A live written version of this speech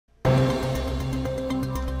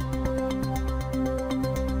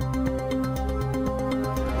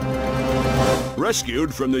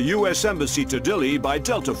Rescued from the U.S. Embassy to Dili by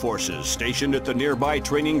Delta forces stationed at the nearby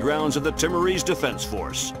training grounds of the Timorese Defense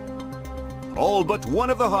Force. All but one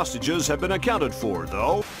of the hostages have been accounted for,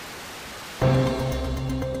 though.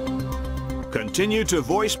 Continue to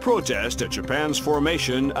voice protest at Japan's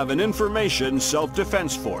formation of an information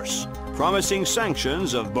self-defense force, promising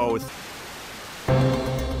sanctions of both.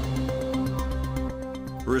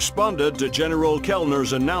 Responded to General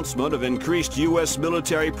Kellner's announcement of increased U.S.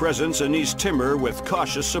 military presence in East Timor with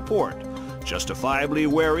cautious support, justifiably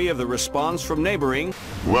wary of the response from neighboring.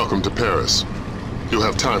 Welcome to Paris. You'll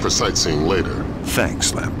have time for sightseeing later.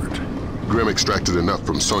 Thanks, Lambert. Grim extracted enough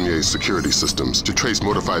from Saulnier's security systems to trace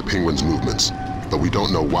Mortified Penguin's movements, but we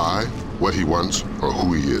don't know why, what he wants, or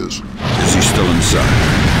who he is. Is he still inside?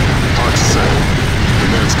 Hard to say. The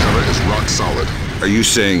man's cover is rock solid. Are you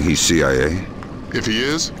saying he's CIA? If he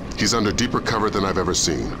is, he's under deeper cover than I've ever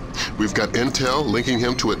seen. We've got intel linking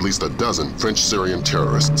him to at least a dozen French-Syrian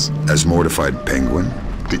terrorists. As Mortified Penguin?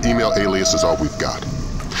 The email alias is all we've got.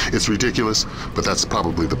 It's ridiculous, but that's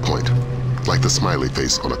probably the point. Like the smiley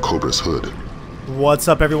face on a Cobra's hood. What's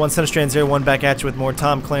up, everyone? CenterStrain01 back at you with more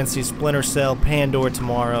Tom Clancy's Splinter Cell Pandora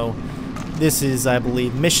tomorrow. This is, I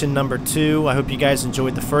believe, mission number 2. I hope you guys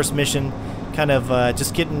enjoyed the first mission. Kind of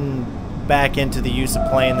just getting back into the use of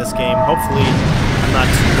playing this game. Hopefully, I'm not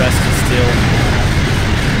too rusty still.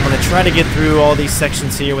 I'm going to try to get through all these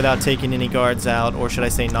sections here without taking any guards out, or should I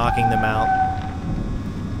say knocking them out.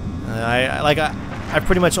 I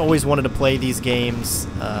pretty much always wanted to play these games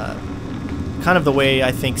kind of the way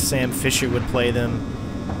I think Sam Fisher would play them.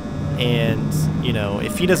 And, you know,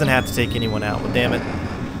 if he doesn't have to take anyone out, well, damn it,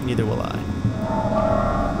 neither will I.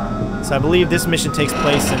 So I believe this mission takes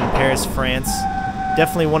place in Paris, France.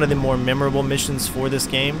 Definitely one of the more memorable missions for this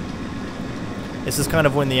game. This is kind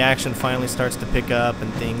of when the action finally starts to pick up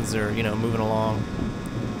and things are, you know, moving along.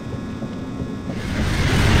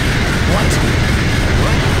 What?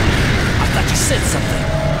 I thought you said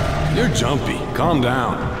something. You're jumpy. Calm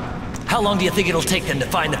down. How long do you think it'll take them to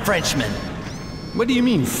find the Frenchmen? What do you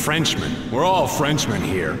mean, Frenchmen? We're all Frenchmen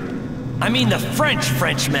here. I mean the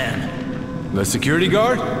Frenchman. The security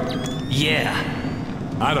guard? Yeah.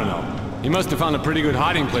 I don't know. He must have found a pretty good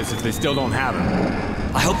hiding place if they still don't have him.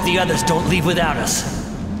 I hope the others don't leave without us.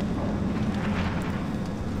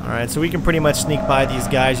 Alright, so we can pretty much sneak by these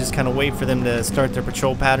guys, just kind of wait for them to start their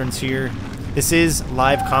patrol patterns here. This is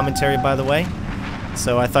live commentary, by the way,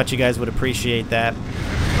 so I thought you guys would appreciate that.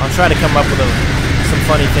 I'll try to come up with some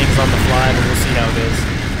funny things on the fly, but we'll see how it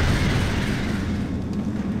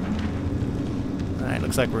is. Alright,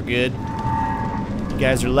 looks like we're good. You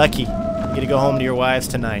guys are lucky. You get to go home to your wives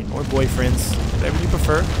tonight, or boyfriends, whatever you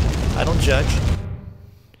prefer. I don't judge.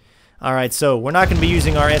 Alright, so we're not going to be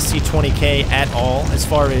using our SC-20K at all as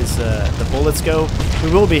far as the bullets go.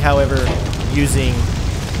 We will be, however, using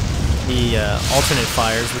the alternate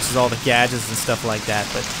fires, which is all the gadgets and stuff like that.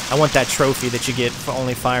 But I want that trophy that you get for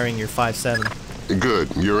only firing your 5.7.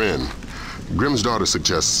 Good, you're in. Grimm's daughter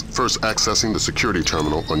suggests first accessing the security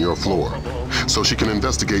terminal on your floor, so she can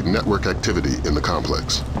investigate network activity in the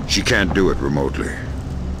complex. She can't do it remotely.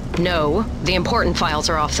 No, the important files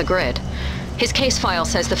are off the grid. His case file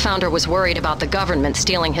says the founder was worried about the government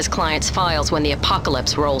stealing his client's files when the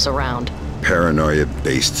apocalypse rolls around.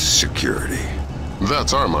 Paranoia-based security.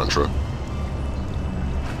 That's our mantra.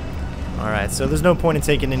 Alright, so there's no point in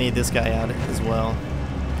taking any of this guy out as well.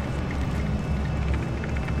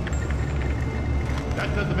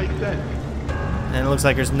 That doesn't make sense. And it looks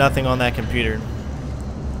like there's nothing on that computer.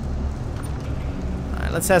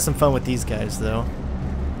 Alright, let's have some fun with these guys, though.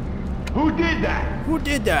 Who did that? Who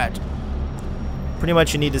did that? Pretty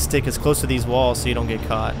much you need to stick as close to these walls so you don't get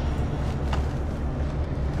caught.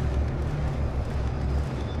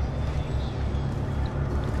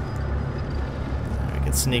 We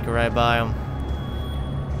can sneak right by them.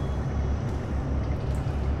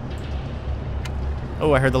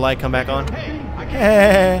 Oh, I heard the light come back on.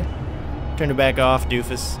 Hey, turn it back off,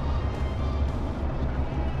 doofus.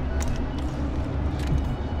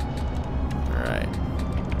 Alright.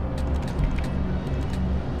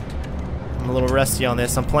 I'm a little rusty on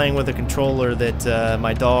this. I'm playing with a controller that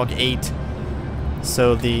my dog ate.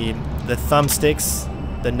 So the thumbsticks,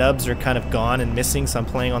 the nubs are kind of gone and missing, so I'm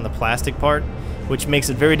playing on the plastic part, which makes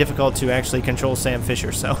it very difficult to actually control Sam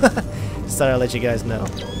Fisher, so just thought I'd let you guys know.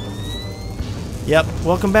 Yep,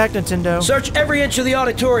 welcome back, Nintendo. Search every inch of the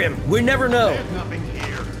auditorium. We never know. There's nothing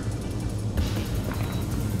here.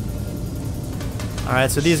 Alright,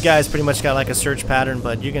 so these guys pretty much got like a search pattern,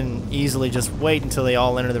 but you can easily just wait until they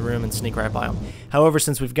all enter the room and sneak right by them. However,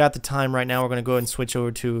 since we've got the time right now, we're going to go ahead and switch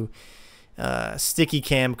over to sticky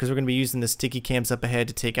cam, because we're going to be using the sticky cams up ahead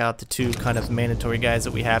to take out the 2 kind of mandatory guys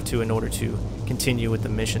that we have to in order to continue with the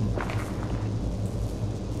mission.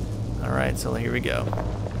 Alright, so here we go.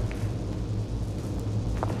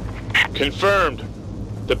 Confirmed.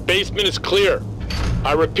 The basement is clear.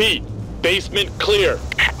 I repeat, basement clear.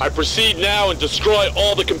 I proceed now and destroy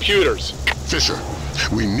all the computers. Fisher,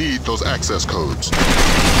 we need those access codes.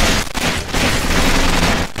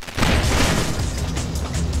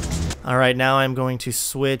 Alright, now I'm going to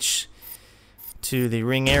switch to the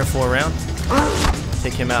Ring Air 4-round.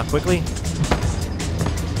 Take him out quickly.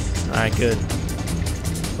 Alright, good.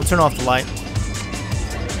 We'll turn off the light.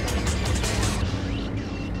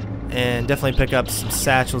 And definitely pick up some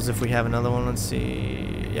satchels if we have another one. Let's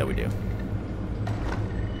see. Yeah, we do.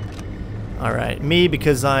 Alright, me,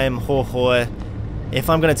 because I'm ho-ho. If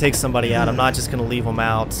I'm going to take somebody out, I'm not just going to leave them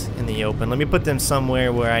out in the open. Let me put them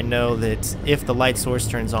somewhere where I know that if the light source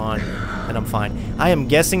turns on, then I'm fine. I am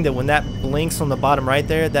guessing that when that blinks on the bottom right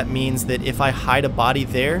there, that means that if I hide a body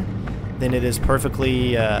there, then it is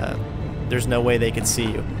perfectly, there's no way they could see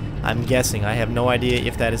you. I'm guessing. I have no idea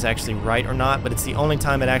if that is actually right or not, but it's the only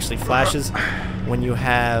time it actually flashes when you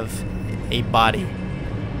have a body.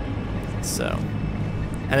 So,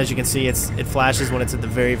 and as you can see, it flashes when it's at the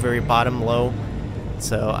very, very bottom low.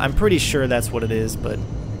 So I'm pretty sure that's what it is, but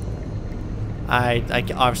I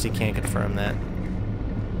obviously can't confirm that.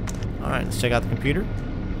 Alright, let's check out the computer.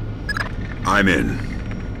 I'm in.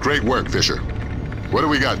 Great work, Fisher. What do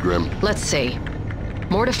we got, Grim? Let's see.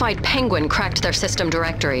 Mortified Penguin cracked their system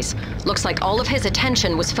directories. Looks like all of his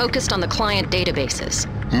attention was focused on the client databases.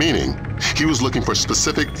 Meaning, he was looking for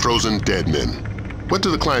specific frozen dead men. What do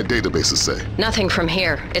the client databases say? Nothing from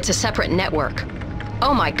here. It's a separate network.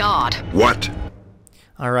 Oh my god. What?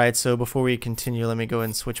 Alright, so before we continue, let me go ahead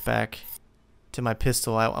and switch back to my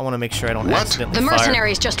pistol. I want to make sure I don't accidentally The fire.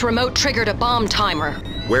 mercenaries just remote triggered a bomb timer.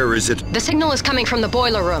 Where is it? The signal is coming from the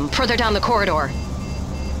boiler room, further down the corridor.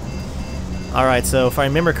 Alright, so if I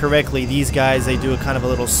remember correctly, these guys, they do a kind of a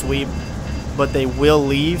little sweep, but they will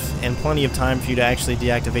leave, and plenty of time for you to actually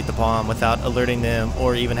deactivate the bomb without alerting them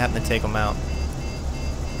or even having to take them out.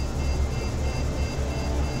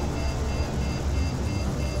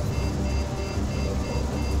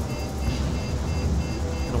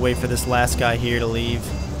 Gonna wait for this last guy here to leave.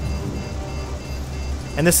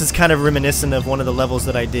 And this is kind of reminiscent of one of the levels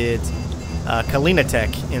that I did, Kalina Tech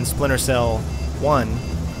in Splinter Cell 1.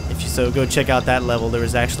 So go check out that level. There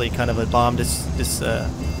was actually kind of a bomb diffusal.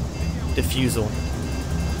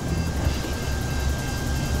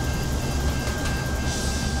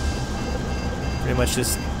 Pretty much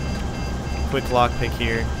just quick lockpick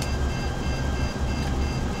here.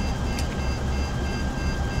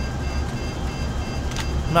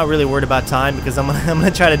 I'm not really worried about time because I'm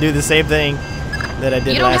gonna try to do the same thing that I did last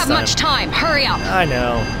time. You don't have much time. Hurry up. I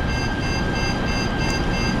know.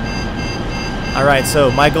 Alright, so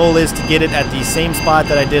my goal is to get it at the same spot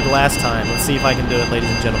that I did last time. Let's see if I can do it, ladies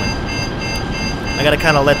and gentlemen. I gotta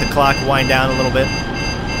kind of let the clock wind down a little bit.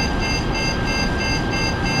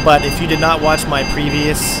 But if you did not watch my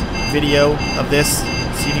previous video of this,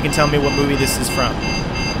 see if you can tell me what movie this is from.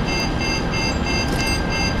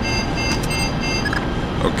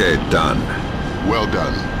 Okay, done. Well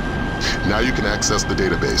done. Now you can access the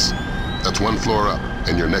database. That's 1 floor up,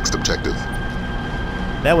 and your next objective.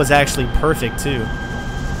 That was actually perfect too.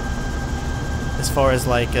 As far as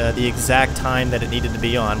like the exact time that it needed to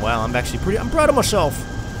be on. Wow, I'm proud of myself.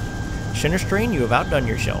 CenterStrain, you have outdone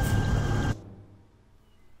yourself.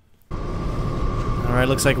 Alright,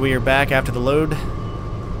 looks like we are back after the load.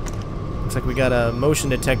 Looks like we got a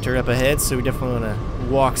motion detector up ahead, so we definitely want to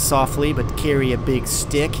walk softly but carry a big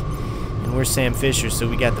stick. And we're Sam Fisher, so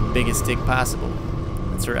we got the biggest stick possible.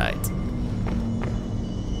 That's right.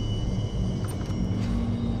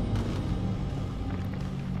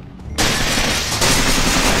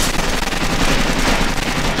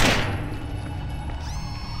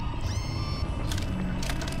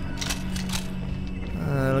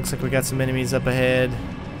 Looks like we got some enemies up ahead.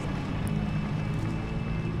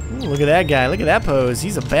 Ooh, look at that guy. Look at that pose.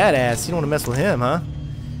 He's a badass. You don't want to mess with him, huh?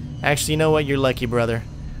 Actually, you know what? You're lucky, brother.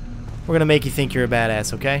 We're going to make you think you're a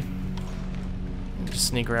badass, okay? Just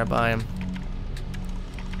sneak right by him.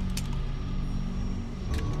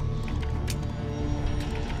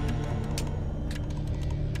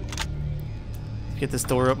 Get this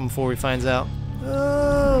door open before he finds out.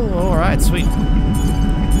 Oh, alright, sweet.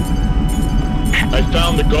 I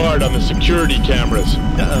found the guard on the security cameras.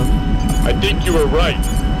 Uh-oh. I think you were right.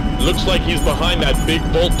 Looks like he's behind that big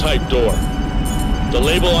bolt-type door. The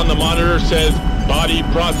label on the monitor says Body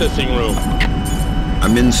Processing Room.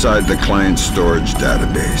 I'm inside the client storage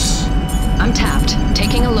database. I'm tapped.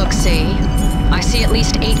 Taking a look-see. I see at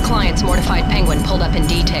least 8 clients Mortified Penguin pulled up in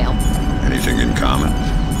detail. Anything in common?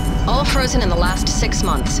 All frozen in the last 6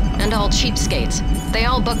 months, and all cheapskates. They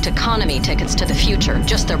all booked economy tickets to the future,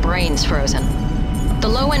 just their brains frozen. The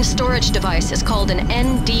low-end storage device is called an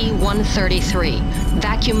ND-133,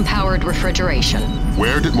 vacuum-powered refrigeration.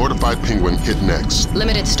 Where did Mortified Penguin hit next?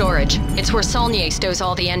 Limited storage. It's where Saulnier stows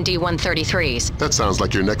all the ND-133s. That sounds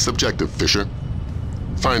like your next objective, Fisher.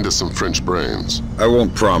 Find us some French brains. I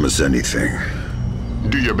won't promise anything.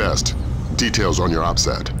 Do your best. Details on your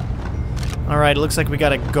OPSAT. Alright, it looks like we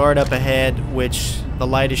got a guard up ahead, which the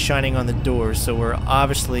light is shining on the door, so we're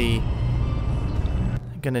obviously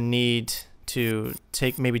gonna need to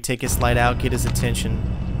maybe take his light out, get his attention.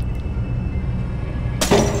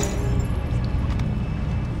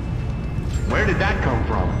 Where did that come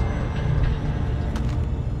from?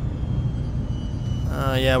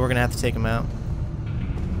 Yeah, we're gonna have to take him out.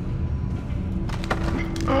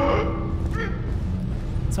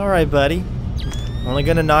 It's alright, buddy. I'm only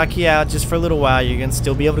gonna knock you out just for a little while. You're gonna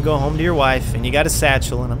still be able to go home to your wife, and you got a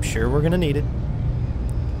satchel, and I'm sure we're gonna need it.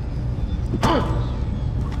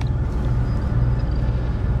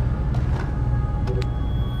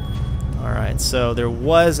 Alright, so there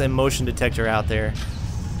was a motion detector out there.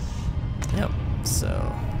 Yep,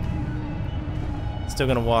 so still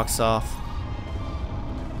gonna walk soft.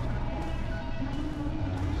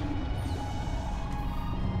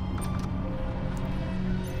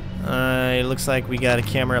 It looks like we got a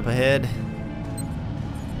camera up ahead.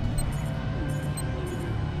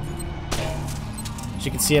 As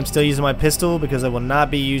you can see, I'm still using my pistol because I will not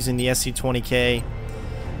be using the SC-20K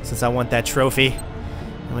since I want that trophy.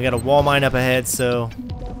 And we got a wall mine up ahead, so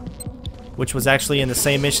which was actually in the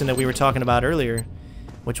same mission that we were talking about earlier,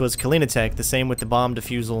 which was Kalinatech, the same with the bomb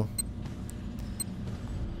defusal.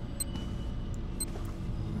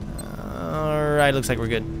 Alright, looks like we're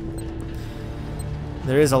good.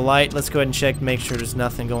 There is a light. Let's go ahead and check, make sure there's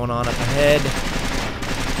nothing going on up ahead.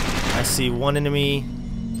 I see one enemy.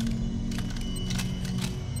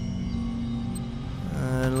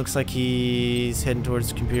 It looks like he's heading towards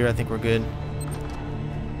the computer. I think we're good.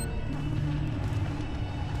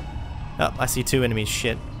 Oh, I see 2 enemies.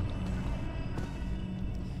 Shit.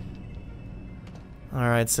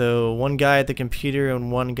 Alright, so one guy at the computer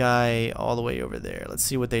and one guy all the way over there. Let's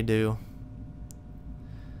see what they do.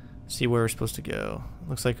 See where we're supposed to go.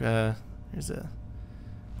 Looks like there's a...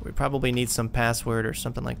 We probably need some password or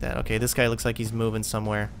something like that. Okay, this guy looks like he's moving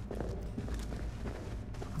somewhere.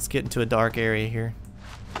 Let's get into a dark area here.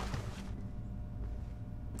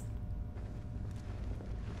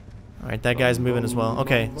 Alright, that guy's moving as well.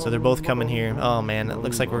 Okay, so they're both coming here. Oh man, it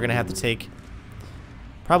looks like we're gonna have to take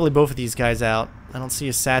probably both of these guys out. I don't see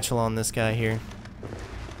a satchel on this guy here.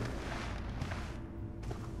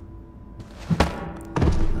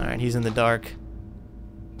 Alright, he's in the dark.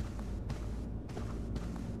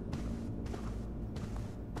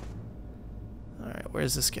 Alright,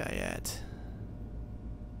 where's this guy at?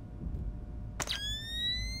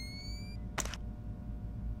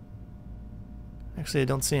 Actually, I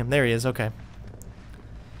don't see him. There he is, okay.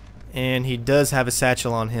 And he does have a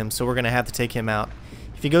satchel on him, so we're going to have to take him out.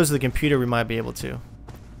 If he goes to the computer, we might be able to.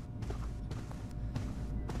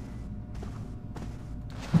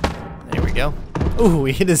 There we go. Ooh,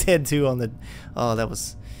 he hit his head too on the... Oh, that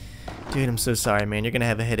was... Dude, I'm so sorry, man. You're going to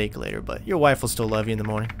have a headache later, but your wife will still love you in the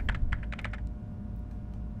morning.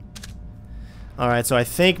 Alright, so I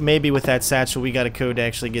think maybe with that satchel we got a code to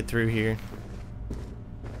actually get through here.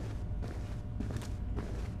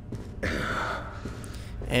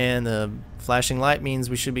 And the flashing light means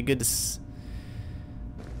we should be good to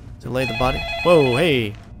lay the body. Whoa,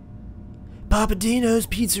 hey! Papadino's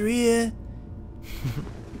Pizzeria!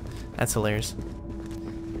 That's hilarious.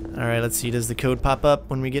 Alright, let's see. Does the code pop up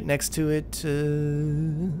when we get next to it?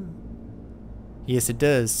 Yes, it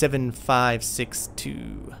does.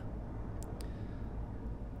 7562.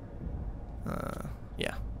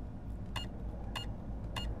 Yeah.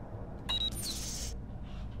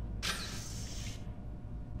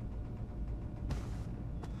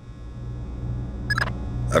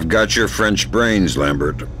 I've got your French brains,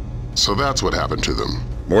 Lambert. So that's what happened to them.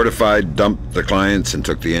 Mortified dumped the clients and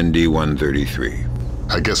took the ND-133.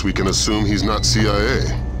 I guess we can assume he's not CIA,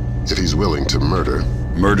 if he's willing to murder.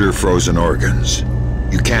 Murder frozen organs.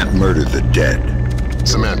 You can't murder the dead.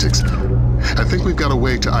 Semantics. I think we've got a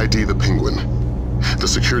way to ID the Penguin. The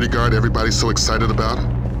security guard everybody's so excited about?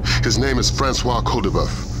 His name is Francois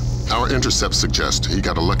Codebeuf. Our intercepts suggest he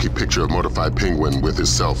got a lucky picture of Mortified Penguin with his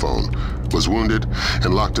cell phone, was wounded,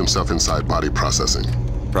 and locked himself inside body processing.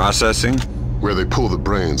 Processing? Where they pull the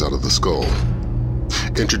brains out of the skull.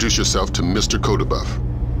 Introduce yourself to Mr. Codebuff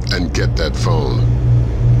and get that phone.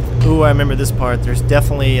 Ooh, I remember this part. There's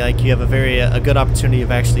definitely, like, you have a good opportunity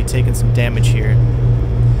of actually taking some damage here.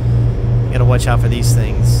 You gotta watch out for these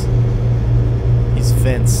things. These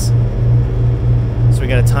vents. So we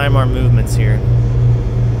gotta time our movements here.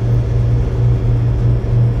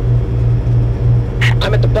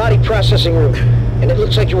 I'm at the body processing room, and it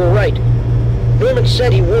looks like you were right. Norman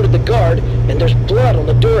said he wounded the guard, and there's blood on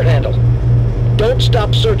the door handle. Don't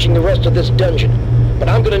stop searching the rest of this dungeon, but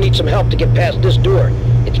I'm gonna need some help to get past this door.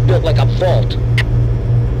 It's built like a vault.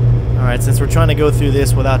 Alright, since we're trying to go through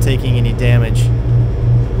this without taking any damage,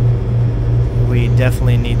 we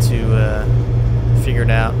definitely need to figure it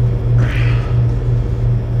out.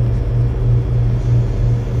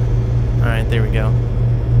 Alright, there we go.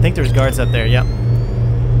 I think there's guards up there, yep.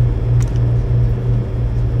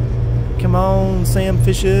 Come on, Sam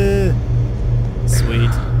Fisher.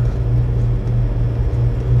 Sweet.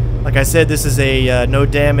 Like I said, this is a no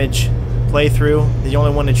damage playthrough. The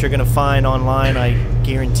only one that you're going to find online, I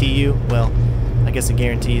guarantee you. Well, I guess a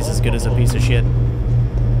guarantee is as good as a piece of shit.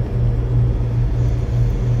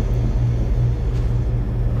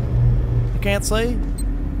 I can't see.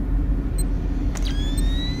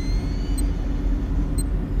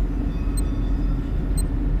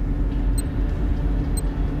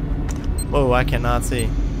 Whoa, I cannot see.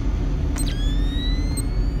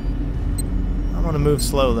 I'm gonna move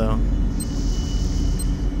slow though.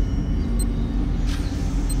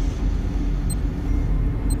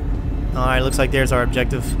 Alright, looks like there's our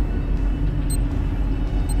objective.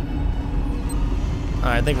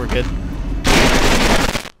 Alright, I think we're good.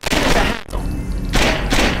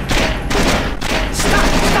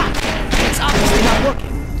 Stop! It's obviously not working.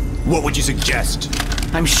 What would you suggest?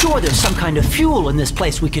 I'm sure there's some kind of fuel in this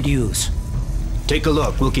place we could use. Take a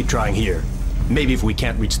look. We'll keep trying here. Maybe if we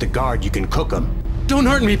can't reach the guard, you can cook them. Don't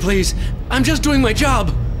hurt me, please. I'm just doing my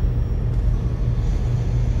job.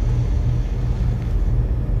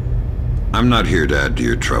 I'm not here to add to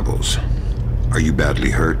your troubles. Are you badly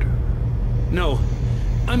hurt? No.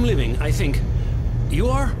 I'm living, I think. You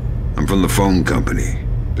are? I'm from the phone company.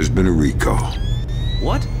 There's been a recall.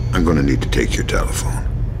 What? I'm gonna need to take your telephone.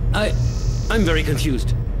 I'm very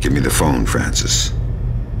confused. Give me the phone, Francis.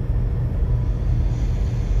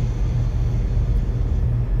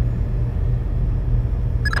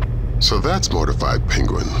 So that's Mortified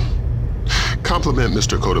Penguin. Compliment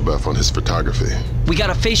Mr. Codebuff on his photography. We got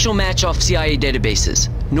a facial match off CIA databases.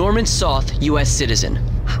 Norman Soth, U.S. citizen.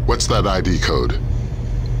 What's that ID code?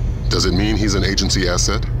 Does it mean he's an agency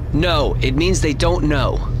asset? No, it means they don't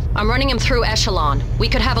know. I'm running him through Echelon. We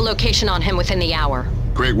could have a location on him within the hour.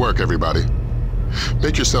 Great work, everybody.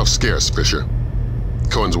 Make yourself scarce, Fisher.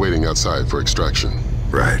 Cohen's waiting outside for extraction.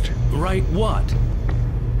 Right. Right what?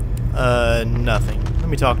 Nothing. Let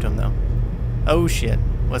me talk to him, though. Oh, shit.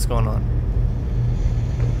 What's going on?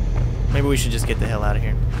 Maybe we should just get the hell out of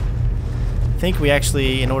here. I think we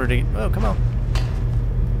actually, in order to... Oh, come on.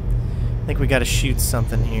 I think we gotta shoot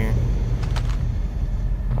something here.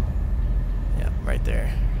 Yeah, right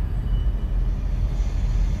there.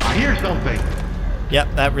 I hear something.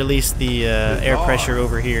 Yep, that released the air pressure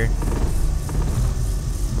over here.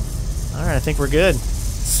 Alright, I think we're good.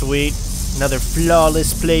 Sweet. Another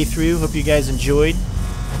flawless playthrough. Hope you guys enjoyed.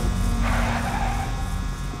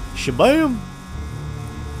 Shabam!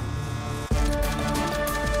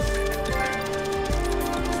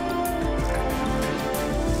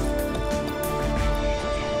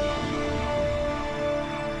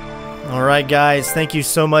 Alright guys, thank you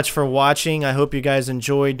so much for watching. I hope you guys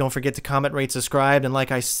enjoyed. Don't forget to comment, rate, subscribe, and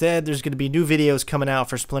like I said, there's going to be new videos coming out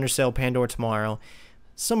for Splinter Cell Pandora tomorrow.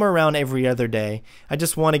 Somewhere around every other day. I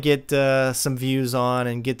just want to get some views on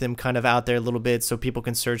and get them kind of out there a little bit so people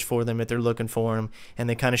can search for them if they're looking for them and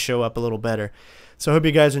they kind of show up a little better. So I hope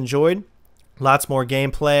you guys enjoyed. Lots more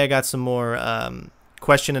gameplay. I got some more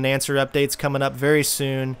question and answer updates coming up very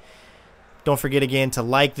soon. Don't forget again to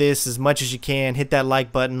like this as much as you can. Hit that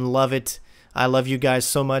like button. Love it. I love you guys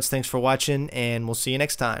so much. Thanks for watching, and we'll see you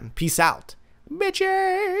next time. Peace out.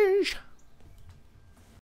 Bitches!